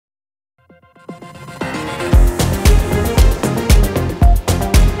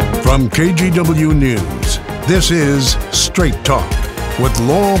From KGW News, this is Straight Talk with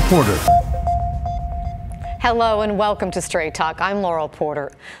Laurel Porter. Hello and welcome to Straight Talk. I'm Laurel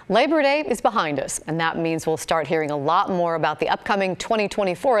Porter. Labor Day is behind us, and that means we'll start hearing a lot more about the upcoming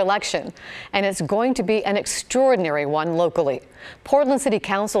 2024 election. And it's going to be an extraordinary one locally. Portland City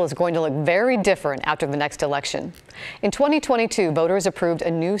Council is going to look very different after the next election. In 2022, voters approved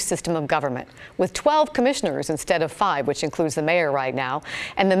a new system of government with 12 commissioners instead of 5, which includes the mayor right now.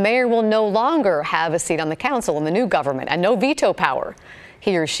 And the mayor will no longer have a seat on the council in the new government and no veto power.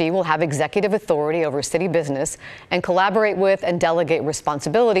 He or she will have executive authority over city business and collaborate with and delegate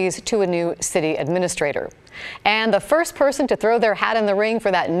responsibilities to a new city administrator. And the first person to throw their hat in the ring for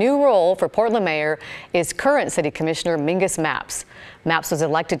that new role for Portland Mayor is current City Commissioner Mingus Mapps. Mapps was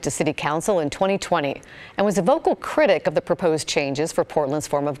elected to City Council in 2020 and was a vocal critic of the proposed changes for Portland's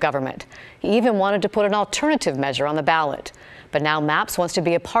form of government. He even wanted to put an alternative measure on the ballot. But now Mapps wants to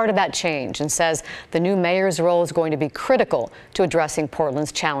be a part of that change and says the new mayor's role is going to be critical to addressing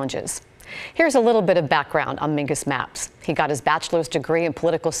Portland's challenges. Here's a little bit of background on Mingus Mapps. He got his bachelor's degree in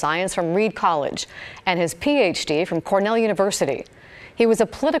political science from Reed College and his PhD from Cornell University. He was a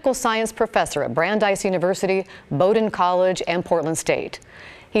political science professor at Brandeis University, Bowdoin College, and Portland State.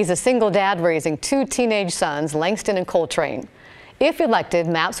 He's a single dad raising 2 teenage sons, Langston and Coltrane. If elected,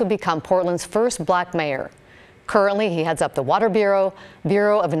 Mapps would become Portland's first black mayor. Currently, he heads up the Water Bureau,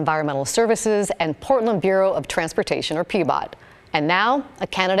 Bureau of Environmental Services, and Portland Bureau of Transportation, or PBOT. And now, a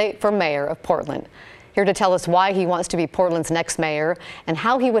candidate for mayor of Portland. Here to tell us why he wants to be Portland's next mayor and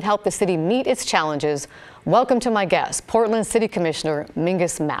how he would help the city meet its challenges, welcome to my guest, Portland City Commissioner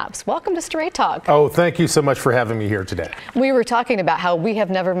Mingus Mapps. Welcome to Straight Talk. Oh, thank you so much for having me here today. We were talking about how we have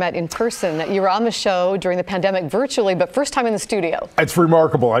never met in person. You were on the show during the pandemic virtually, but first time in the studio. It's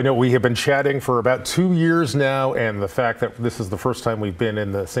remarkable. I know we have been chatting for about 2 years now, and the fact that this is the first time we've been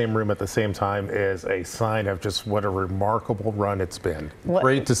in the same room at the same time is a sign of just what a remarkable run it's been.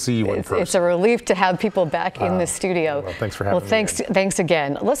 Great to see you in person. It's a relief to have people back in the studio. Well, thanks for having me. Thanks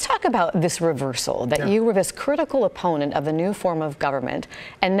again. Let's talk about this reversal, that you were this critical opponent of the new form of government,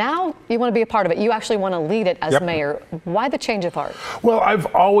 and now you want to be a part of it. You actually want to lead it as mayor. Why the change of heart? Well, I've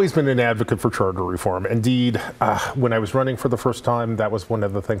always been an advocate for charter reform. Indeed, when I was running for the first time, that was one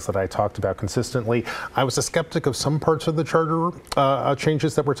of the things that I talked about consistently. I was a skeptic of some parts of the charter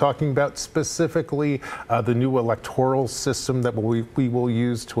changes that we're talking about, specifically the new electoral system that we will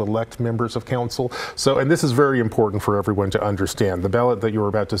use to elect members of council. So, and this is very important for everyone to understand. The ballot that you're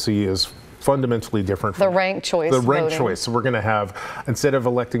about to see is fundamentally different from the ranked choice. The ranked choice. So we're going to have, instead of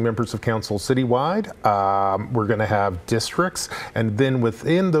electing members of council citywide, we're going to have districts, and then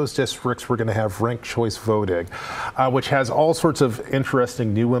within those districts we're going to have ranked choice voting, which has all sorts of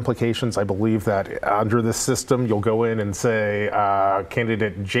interesting new implications. I believe that under this system you'll go in and say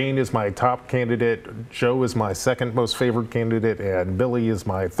candidate Jane is my top candidate, Joe is my second most favored candidate, and Billy is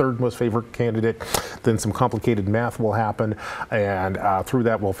my third most favorite candidate. Then some complicated math will happen, and through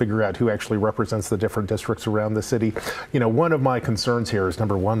that we'll figure out who actually represents the different districts around the city. You know, one of my concerns here is,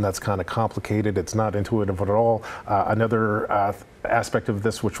 number one, that's kind of complicated. It's not intuitive at all. Another aspect of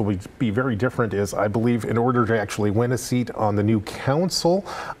this, which will be very different, is I believe in order to actually win a seat on the new council,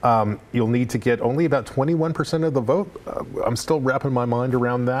 you'll need to get only about 21% of the vote. I'm still wrapping my mind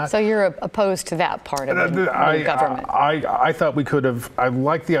around that. So you're opposed to that part of the new government? I thought we could have. I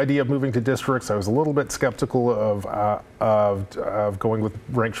like the idea of moving to districts. I was a little bit skeptical of going with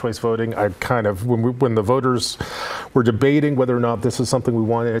ranked choice voting. I kind of, when the voters were debating whether or not this is something we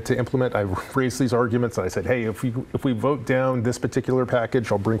wanted to implement, I raised these arguments and I said, hey, if we vote down this particular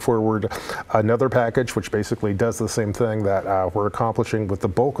package, I'll bring forward another package which basically does the same thing that we're accomplishing with the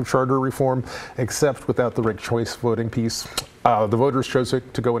bulk of charter reform, except without the ranked choice voting piece. The voters chose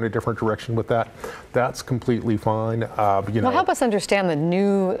to go in a different direction with that. That's completely fine. Well, help us understand the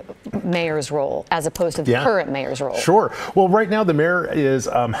new mayor's role as opposed to the current mayor's role. Sure. Well, right now the mayor is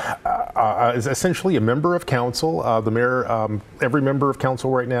essentially a member of council. The mayor, every member of council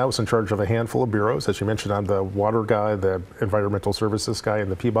right now is in charge of a handful of bureaus. As you mentioned, I'm the water guy, the environmental services guy,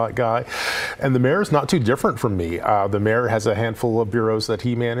 and the PBOT guy. And the mayor is not too different from me. The mayor has a handful of bureaus that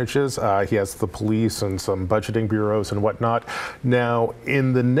he manages. He has the police and some budgeting bureaus and whatnot. Now,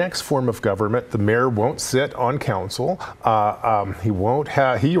 in the next form of government, the mayor won't sit on council.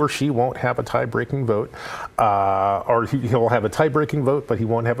 He or she won't have a tie-breaking vote, or he'll have a tie-breaking vote, but he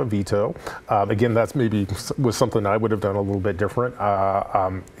won't have a veto. go. Again, that's maybe was something I would have done a little bit different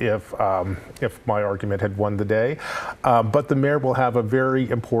if my argument had won the day. But the mayor will have a very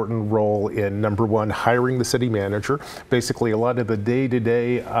important role in, number one, hiring the city manager. Basically, a lot of the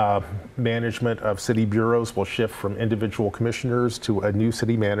day-to-day management of city bureaus will shift from individual commissioners to a new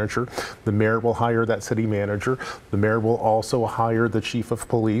city manager. The mayor will hire that city manager. The mayor will also hire the chief of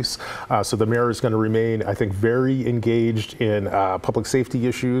police. So the mayor is going to remain, I think, very engaged in public safety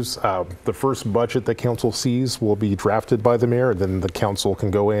issues. The first budget that council sees will be drafted by the mayor, and then the council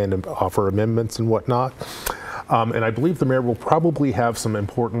can go in and offer amendments and whatnot. And I believe the mayor will probably have some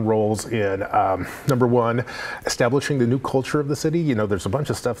important roles in, number one, establishing the new culture of the city. You know, there's a bunch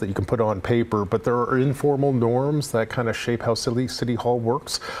of stuff that you can put on paper, but there are informal norms that kind of shape how City Hall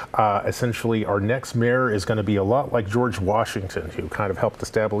works. Essentially, our next mayor is going to be a lot like George Washington, who kind of helped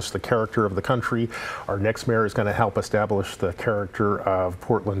establish the character of the country. Our next mayor is going to help establish the character of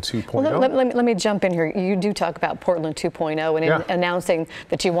Portland 2.0. Well, let me jump in here. You do talk about Portland 2.0 and in announcing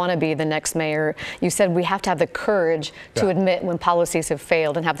that you want to be the next mayor. You said we have to have the courage to admit when policies have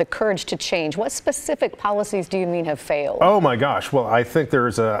failed and have the courage to change. What specific policies do you mean have failed? Oh my gosh. Well, I think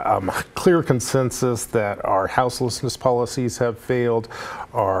there's a clear consensus that our houselessness policies have failed,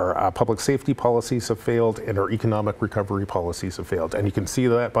 our public safety policies have failed, and our economic recovery policies have failed. And you can see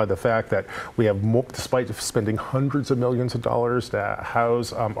that by the fact that we have, despite spending hundreds of millions of dollars to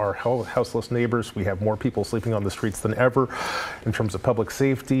house our houseless neighbors, we have more people sleeping on the streets than ever. In terms of public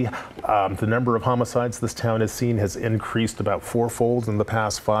safety, the number of homicides this town has seen has increased about fourfold in the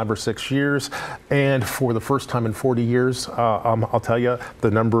past 5 or 6 years. And for the first time in 40 years, I'll tell you,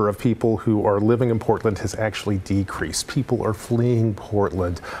 the number of people who are living in Portland has actually decreased. People are fleeing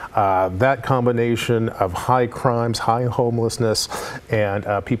Portland. That combination of high crimes, high homelessness, and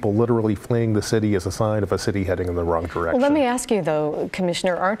people literally fleeing the city is a sign of a city heading in the wrong direction. Well, let me ask you though,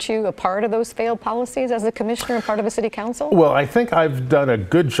 Commissioner, aren't you a part of those failed policies as a commissioner and part of a city council? Well, I think I've done a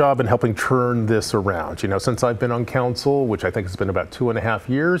good job in helping turn this around. You know, since I've been on council, which I think has been about 2.5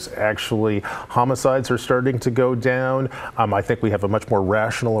 years, actually homicides are starting to go down. I think we have a much more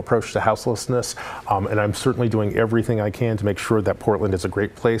rational approach to houselessness, and I'm certainly doing everything I can to make sure that Portland is a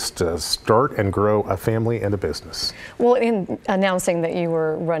great place to start and grow a family and a business. Well, in announcing that you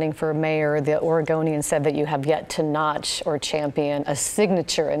were running for mayor, the Oregonian said that you have yet to notch or champion a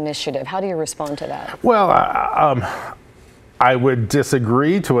signature initiative. How do you respond to that? Well, I would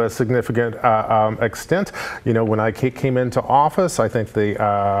disagree to a significant extent. You know, when I came into office, I think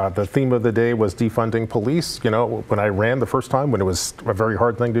the theme of the day was defunding police. You know, when I ran the first time, when it was a very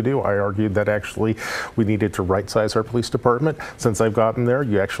hard thing to do, I argued that actually we needed to right-size our police department. Since I've gotten there,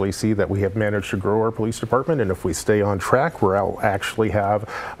 you actually see that we have managed to grow our police department, and if we stay on track, we'll actually have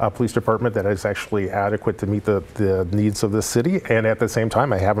a police department that is actually adequate to meet the needs of the city. And at the same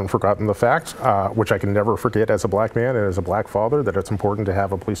time, I haven't forgotten the fact, which I can never forget as a black man and as a black father, that it's important to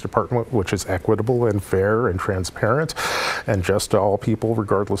have a police department which is equitable and fair and transparent and just to all people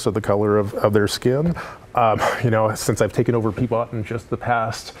regardless of the color of their skin. You know, since I've taken over Peabot in just the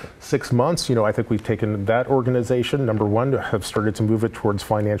past 6 months, you know, I think we've taken that organization, number one, have started to move it towards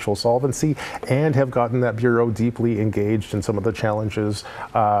financial solvency and have gotten that bureau deeply engaged in some of the challenges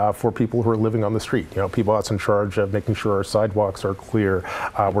for people who are living on the street. You know, Peabot's in charge of making sure our sidewalks are clear.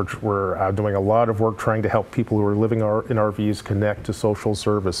 We're doing a lot of work trying to help people who are living in RVs connect to social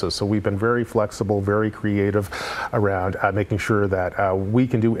services. So we've been very flexible, very creative around making sure that we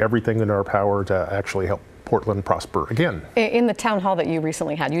can do everything in our power to actually help Portland prosper again. In the town hall that you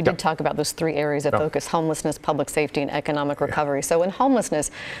recently had, you did talk about those 3 areas of focus: homelessness, public safety, and economic recovery. So in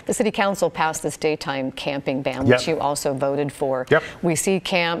homelessness, the city council passed this daytime camping ban, which you also voted for. We see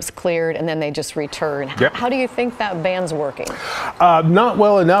camps cleared and then they just return. How do you think that ban's working? Not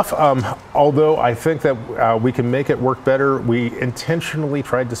well enough, although I think that we can make it work better. We intentionally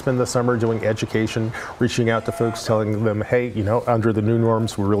tried to spend the summer doing education, reaching out to folks, telling them, hey, you know, under the new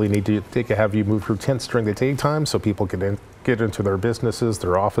norms, we really need to have you move through tents during the daytime so people can get into their businesses,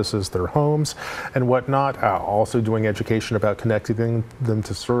 their offices, their homes, and whatnot. Also doing education about connecting them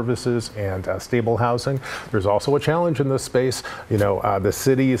to services and stable housing. There's also a challenge in this space. You know, the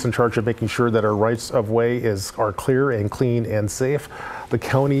city is in charge of making sure that our rights of way are clear and clean and safe. The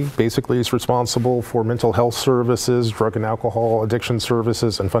county basically is responsible for mental health services, drug and alcohol addiction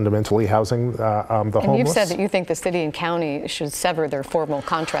services, and fundamentally housing the homeless. And you've said that you think the city and county should sever their formal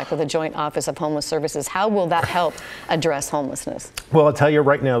contract with the Joint Office of Homeless Services. How will that help address homelessness? Well, I'll tell you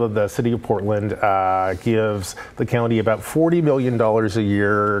right now that the city of Portland gives the county about $40 million a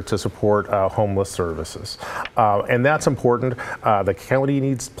year to support homeless services. And that's important. The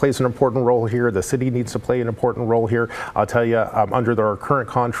county plays an important role here. The city needs to play an important role here. I'll tell you, under our current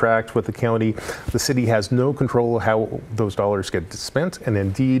contract with the county, the city has no control of how those dollars get spent. And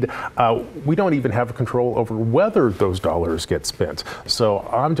indeed, we don't even have control over whether those dollars get spent. So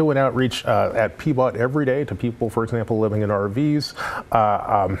I'm doing outreach at Peabot every day to people, for example, living in RVs,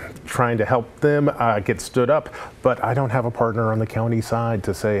 trying to help them get stood up. But I don't have a partner on the county side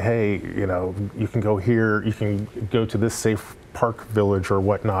to say, hey, you know, you can go here, you can go to this safe park village or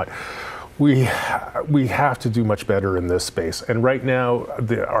whatnot. We have to do much better in this space. And right now,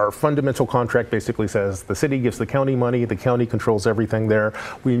 our fundamental contract basically says the city gives the county money, the county controls everything there.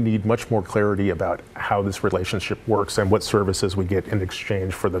 We need much more clarity about how this relationship works and what services we get in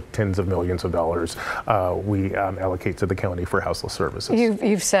exchange for the tens of millions of dollars we allocate to the county for houseless services.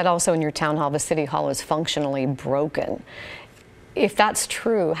 You've said also in your town hall the city hall is functionally broken. If that's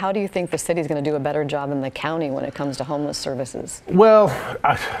true, how do you think the city's going to do a better job than the county when it comes to homeless services? Well,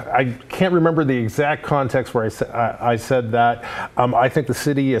 I can't remember the exact context where I said that. I think the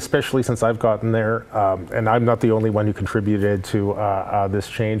city, especially since I've gotten there, and I'm not the only one who contributed to this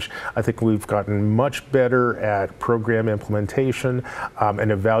change, I think we've gotten much better at program implementation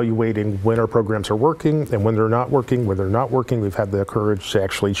and evaluating when our programs are working and when they're not working. When they're not working, we've had the courage to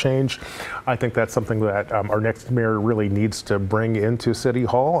actually change. I think that's something that our next mayor really needs to bring into City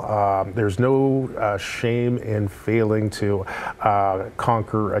Hall. There's no shame in failing to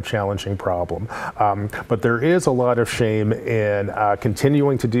conquer a challenging problem. But there is a lot of shame in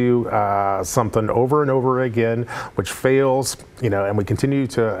continuing to do something over and over again, which fails, you know, and we continue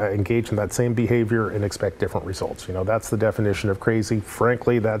to engage in that same behavior and expect different results. You know, that's the definition of crazy.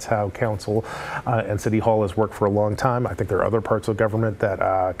 Frankly, that's how council and City Hall has worked for a long time. I think there are other parts of government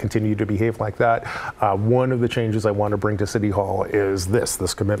that continue to behave like that. One of the changes I want to bring to City Hall is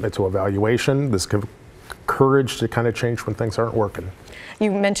this commitment to evaluation, this courage to kind of change when things aren't working.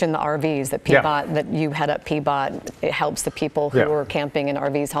 You mentioned the RVs that Peabot, that you head up Peabot. It helps the people who are camping in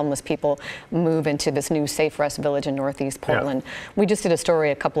RVs, homeless people, move into this new Safe Rest Village in Northeast Portland. We just did a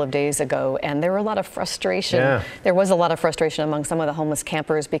story a couple of days ago, and there were a lot of frustration. There was a lot of frustration among some of the homeless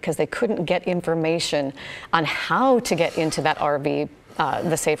campers because they couldn't get information on how to get into that RV.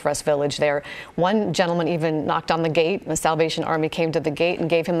 The Safe Rest Village there. One gentleman even knocked on the gate, and the Salvation Army came to the gate and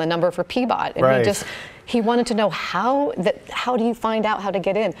gave him the number for Peabot. And he wanted to know how do you find out how to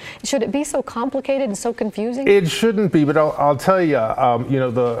get in? Should it be so complicated and so confusing? It shouldn't be, but I'll tell you, you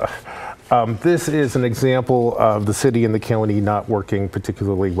know, this is an example of the city and the county not working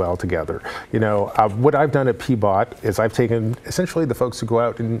particularly well together. You know, what I've done at Peabot is I've taken essentially the folks who go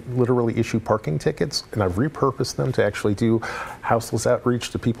out and literally issue parking tickets, and I've repurposed them to actually do houseless outreach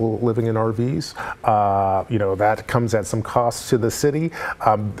to people living in RVs. You know, that comes at some cost to the city.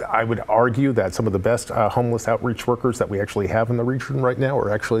 I would argue that some of the best homeless outreach workers that we actually have in the region right now are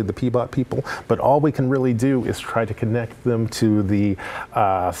actually the Peabot people, but all we can really do is try to connect them to the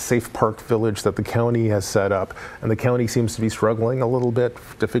safe park village that the county has set up, and the county seems to be struggling a little bit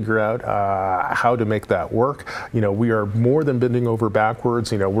to figure out how to make that work. You know, we are more than bending over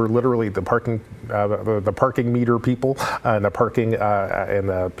backwards. You know, we're literally the parking meter people and the parking and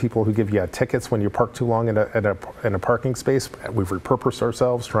the people who give you tickets when you park too long in a parking space. We've repurposed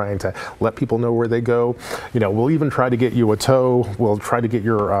ourselves, trying to let people know where they go. You know, we'll even try to get you a tow. We'll try to get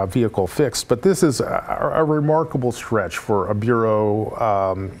your vehicle fixed. But this is a remarkable stretch for a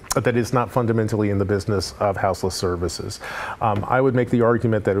bureau that is not fundamentally in the business of houseless services. I would make the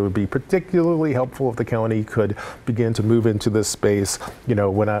argument that it would be particularly helpful if the county could begin to move into this space. You know,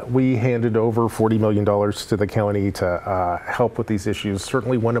 when we handed over $40 million to the county to help with these issues,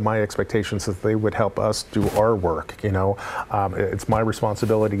 certainly one of my expectations is they would help us do our work. You know, it's my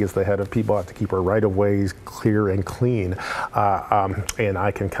responsibility as the head of Peabot to keep our right-of-ways clear and clean, and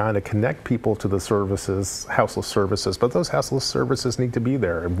I can kind of connect people to the services, houseless services, but those houseless services need to be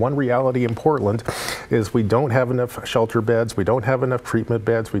there. And one reality in Portland is we don't have enough shelter beds, we don't have enough treatment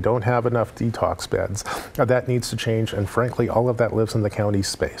beds, we don't have enough detox beds. That needs to change, and frankly, all of that lives in the county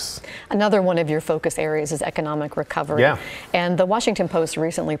space. Another one of your focus areas is economic recovery. And the Washington Post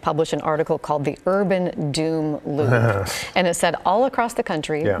recently published an article called The Urban Doom Loop. And it said all across the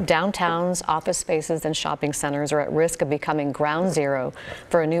country, downtowns, office spaces, and shopping centers are at risk of becoming ground zero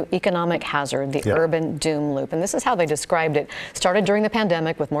for a new economic hazard, the urban doom loop. And this is how they described it. Started during the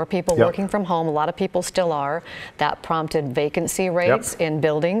pandemic with more people people working from home. A lot of people still are. That prompted vacancy rates in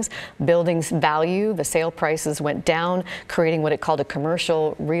buildings. Buildings value, the sale prices went down, creating what it called a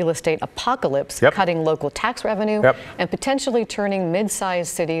commercial real estate apocalypse, cutting local tax revenue and potentially turning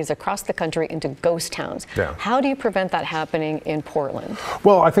mid-sized cities across the country into ghost towns. How do you prevent that happening in Portland?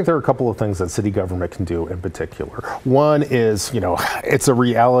 Well, I think there are a couple of things that city government can do in particular. One is, it's a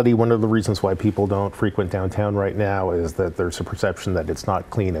reality. One of the reasons why people don't frequent downtown right now is that there's a perception that it's not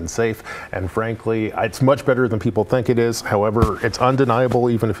clean and safe. And frankly, it's much better than people think it is. However, it's undeniable,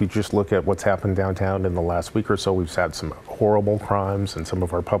 even if you just look at what's happened downtown in the last week or so. We've had some horrible crimes in some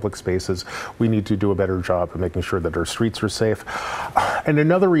of our public spaces. We need to do a better job of making sure that our streets are safe. And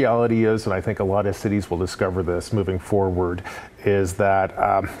another reality is, and I think a lot of cities will discover this moving forward, is that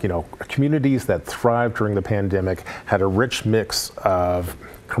communities that thrived during the pandemic had a rich mix of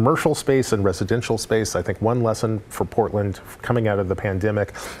commercial space and residential space. I think one lesson for Portland coming out of the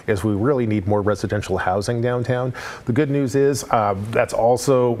pandemic is we really need more residential housing downtown. The good news is that's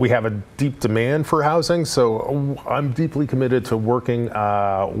also, we have a deep demand for housing, so I'm deeply committed to working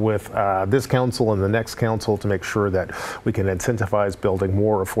with this council and the next council to make sure that we can incentivize building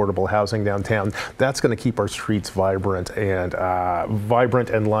more affordable housing downtown. That's going to keep our streets vibrant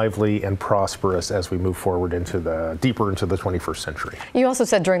and lively and prosperous as we move forward deeper into the 21st century. You also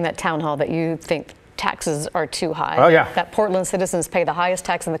said during that town hall that you think taxes are too high. Oh, yeah. That Portland citizens pay the highest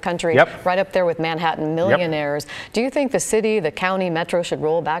tax in the country, right up there with Manhattan millionaires. Do you think the city, the county, metro should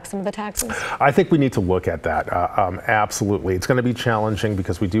roll back some of the taxes? I think we need to look at that. Absolutely. It's going to be challenging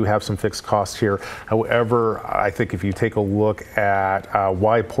because we do have some fixed costs here. However, I think if you take a look at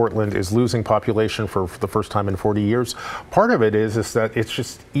why Portland is losing population for the first time in 40 years, part of it is that it's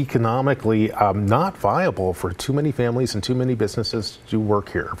just economically not viable for too many families and too many businesses to work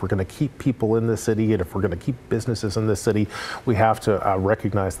here. If we're going to keep people in the city, and if we're going to keep businesses in this city, we have to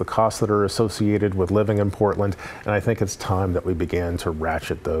recognize the costs that are associated with living in Portland. And I think it's time that we began to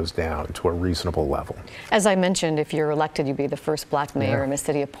ratchet those down to a reasonable level. As I mentioned, if you're elected, you'd be the first black mayor in the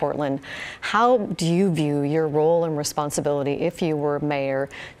city of Portland. How do you view your role and responsibility, if you were mayor,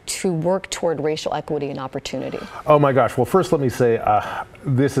 to work toward racial equity and opportunity? Oh my gosh. Well, first let me say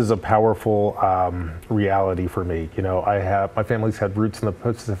this is a powerful reality for me. My family's had roots in the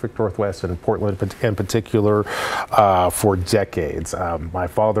Pacific Northwest and Portland in particular for decades. My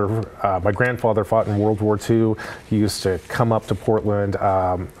grandfather fought in World War II. He used to come up to Portland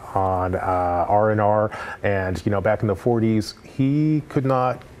on R&R, and back in the 40s, he could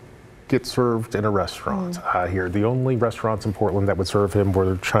not get served in a restaurant here. The only restaurants in Portland that would serve him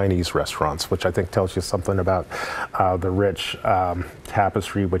were Chinese restaurants, which I think tells you something about the rich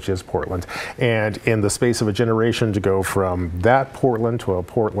tapestry which is Portland. And in the space of a generation to go from that Portland to a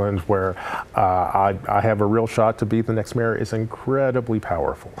Portland where I have a real shot to be the next mayor is incredibly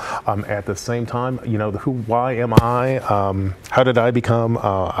powerful. At the same time, why am I? How did I become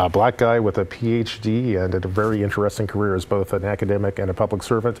a black guy with a PhD and a very interesting career as both an academic and a public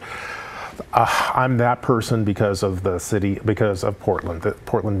servant? I'm that person because of the city, because of Portland.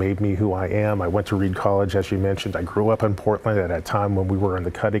 Portland made me who I am. I went to Reed College, as you mentioned. I grew up in Portland at a time when we were on the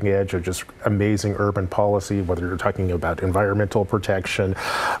cutting edge of just amazing urban policy, whether you're talking about environmental protection,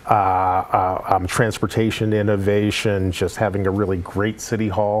 transportation innovation, just having a really great city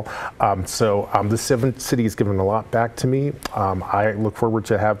hall. The city has given a lot back to me. I look forward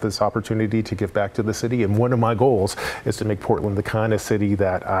to have this opportunity to give back to the city. And one of my goals is to make Portland the kind of city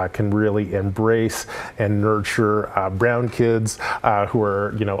that can really embrace and nurture brown kids who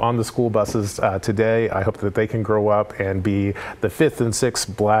are on the school buses today. I hope that they can grow up and be the 5th and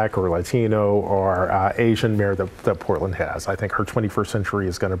 6th black or Latino or Asian mayor that Portland has. I think her 21st century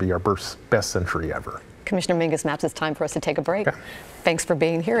is going to be our best century ever. Commissioner Mingus Mapps, it's time for us to take a break. Okay. Thanks for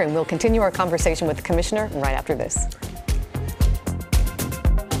being here, and we'll continue our conversation with the Commissioner right after this.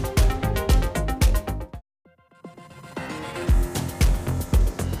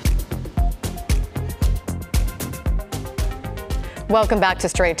 Welcome back to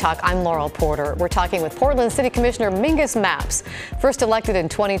Straight Talk. I'm Laurel Porter. We're talking with Portland City Commissioner Mingus Mapps. First elected in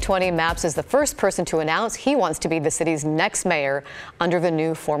 2020, Mapps is the first person to announce he wants to be the city's next mayor under the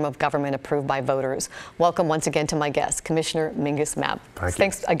new form of government approved by voters. Welcome once again to my guest, Commissioner Mingus Mapps.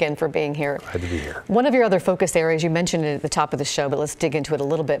 Thanks again for being here. Glad to be here. One of your other focus areas, you mentioned it at the top of the show, but let's dig into it a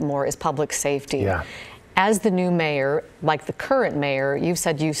little bit more, is public safety. Yeah. As the new mayor, like the current mayor, you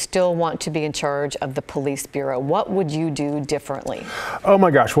said you still want to be in charge of the police bureau. What would you do differently? Oh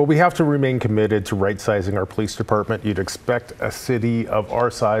my gosh, well, we have to remain committed to right-sizing our police department. You'd expect a city of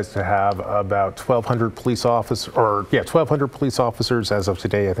our size to have about 1,200 police officers, 1,200 police officers. As of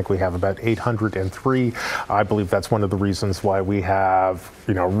today, I think we have about 803. I believe that's one of the reasons why we have,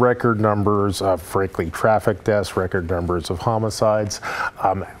 record numbers of, frankly, traffic deaths, record numbers of homicides.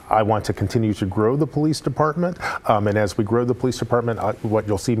 I want to continue to grow the police department, and as we grow the police department, what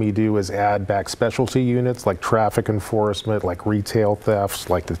you'll see me do is add back specialty units like traffic enforcement, like retail thefts,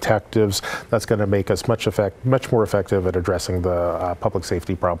 like detectives. That's going to make us much more effective at addressing the public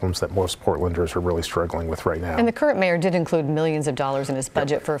safety problems that most Portlanders are really struggling with right now. And the current mayor did include millions of dollars in his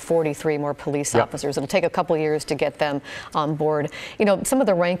budget for 43 more police officers. It'll take a couple years to get them on board. Some of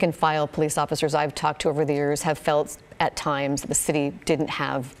the rank and file police officers I've talked to over the years have felt at times the city didn't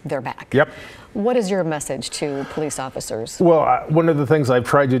have their back. Yep. What is your message to police officers? Well, one of the things I've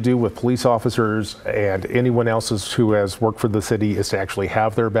tried to do with police officers and anyone else who has worked for the city is to actually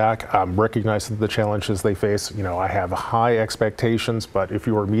have their back, recognize the challenges they face. I have high expectations, but if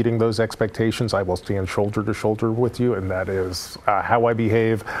you are meeting those expectations, I will stand shoulder to shoulder with you, and that is how I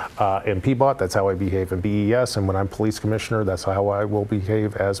behave in PBOT, that's how I behave in BES, and when I'm police commissioner, that's how I will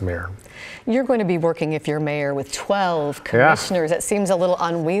behave as mayor. You're going to be working, if you're mayor, with 12 commissioners. It seems a little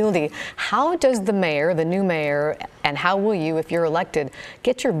unwieldy. How does the mayor, the new mayor, and how will you, if you're elected,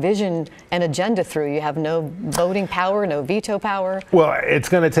 get your vision and agenda through? You have no voting power, no veto power. Well, it's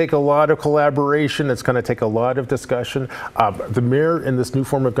going to take a lot of collaboration. It's going to take a lot of discussion. The mayor in this new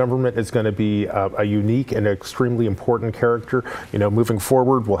form of government is going to be a unique and extremely important character. Moving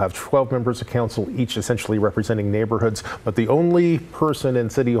forward, we'll have 12 members of council, each essentially representing neighborhoods, but the only person in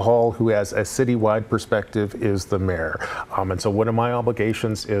City Hall who has a citywide perspective is the mayor. And so one of my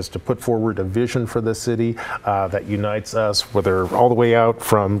obligations is to put forward a vision for the city that unites us, whether all the way out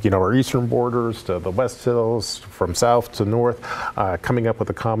from our eastern borders to the West Hills, from south to north, coming up with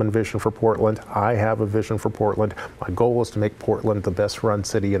a common vision for Portland. I have a vision for Portland. My goal is to make Portland the best run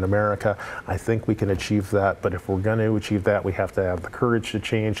city in America. I think we can achieve that, but if we're going to achieve that, we have to have the courage to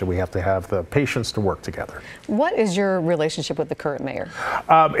change, and we have to have the patience to work together. What is your relationship with the current mayor?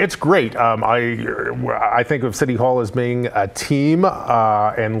 It's great. I think of City Hall as being a team,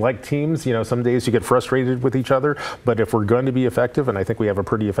 and like teams, some days you get frustrated with each other, but if we're going to be effective, and I think we have a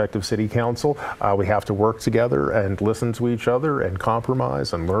pretty effective city council, we have to work together and listen to each other and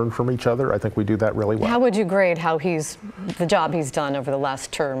compromise and learn from each other. I think we do that really well. How would you grade the job he's done over the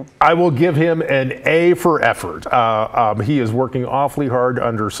last term? I will give him an A for effort. He is working awfully hard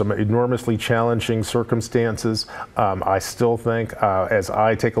under some enormously challenging circumstances. I still think, as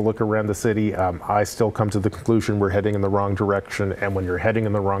I take a look around the city, I still come to the conclusion we're heading in the wrong direction, and when you're heading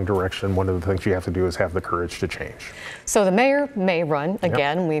in the wrong direction, one of the things you have to do is have the courage to change. So the mayor may run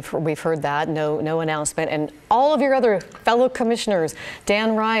again. Yep. We've heard that. No announcement. And all of your other fellow commissioners,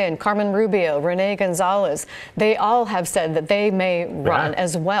 Dan Ryan, Carmen Rubio, Renee Gonzalez, they all have said that they may run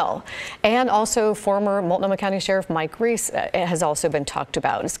as well. And also former Multnomah County Sheriff Mike Reese has also been talked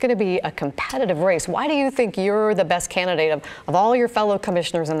about. It's going to be a competitive race. Why do you think you're the best candidate of all your fellow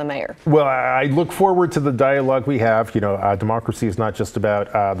commissioners and the mayor? Well, I look forward to the dialogue we have. Democracy is not just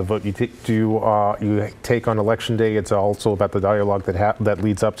about the vote you take on election day. It's also about the dialogue that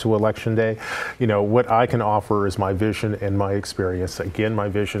leads up to election day. What I can offer is my vision and my experience. Again, my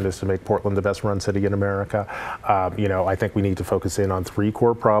vision is to make Portland the best run city in America. I think we need to focus in on three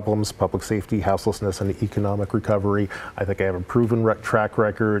core problems: public safety, houselessness, and economic recovery. I think I have a proven track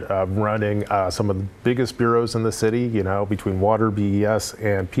record of running some of the biggest bureaus in the city, between water, BES,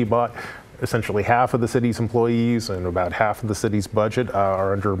 and PBOT. Essentially half of the city's employees and about half of the city's budget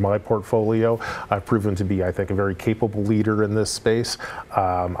are under my portfolio. I've proven to be, I think, a very capable leader in this space.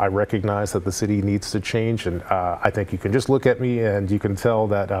 I recognize that the city needs to change, and I think you can just look at me and you can tell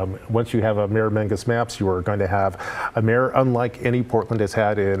that once you have a Mayor Mingus Mapps, you are going to have a mayor unlike any Portland has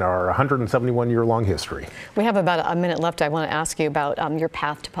had in our 171-year-long history. We have about a minute left. I want to ask you about your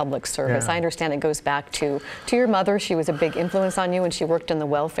path to public service. I understand it goes back to your mother. She was a big influence on you, and she worked in the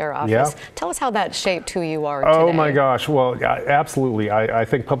welfare office. Tell us how that shaped who you are today. Oh my gosh, well, absolutely. I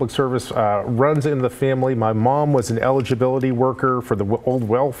think public service runs in the family. My mom was an eligibility worker for the old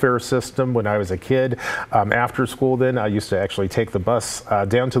welfare system when I was a kid. After school then, I used to actually take the bus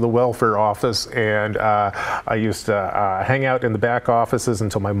down to the welfare office, and I used to hang out in the back offices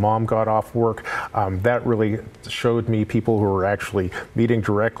until my mom got off work. That really showed me people who were actually meeting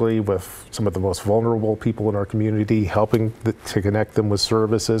directly with some of the most vulnerable people in our community, helping to connect them with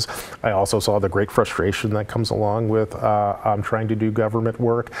services. I also saw the great frustration that comes along with trying to do government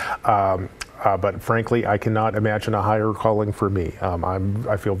work. but frankly, I cannot imagine a higher calling for me.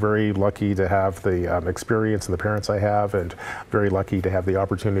 I feel very lucky to have the experience and the parents I have, and very lucky to have the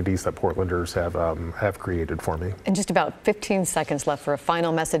opportunities that Portlanders have created for me. And just about 15 seconds left for a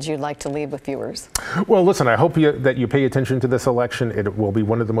final message you'd like to leave with viewers. Well, listen, I hope that you pay attention to this election. It will be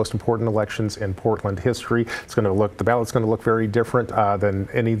one of the most important elections in Portland history. The ballot's going to look very different than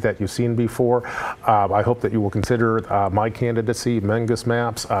any that you've seen before. I hope that you will consider my candidacy, Mingus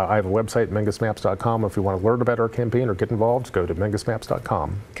Mapps. I have a website, mingusmapps.com. If you want to learn about our campaign or get involved, go to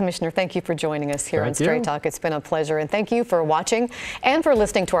mingusmapps.com. Commissioner, thank you for joining us here on Straight Talk. It's been a pleasure, and thank you for watching and for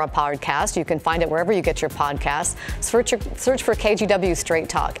listening to our podcast. You can find it wherever you get your podcasts. Search for KGW Straight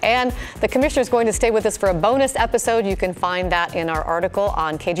Talk. And the Commissioner is going to stay with us for a bonus episode. You can find that in our article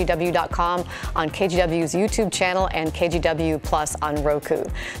on KGW.com, on KGW's YouTube channel, and KGW Plus on Roku.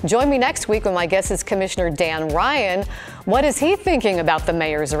 Join me next week when my guest is Commissioner Dan Ryan. What is he thinking about the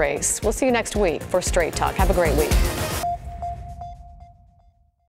mayor's race? We'll see you next week for Straight Talk. Have a great week.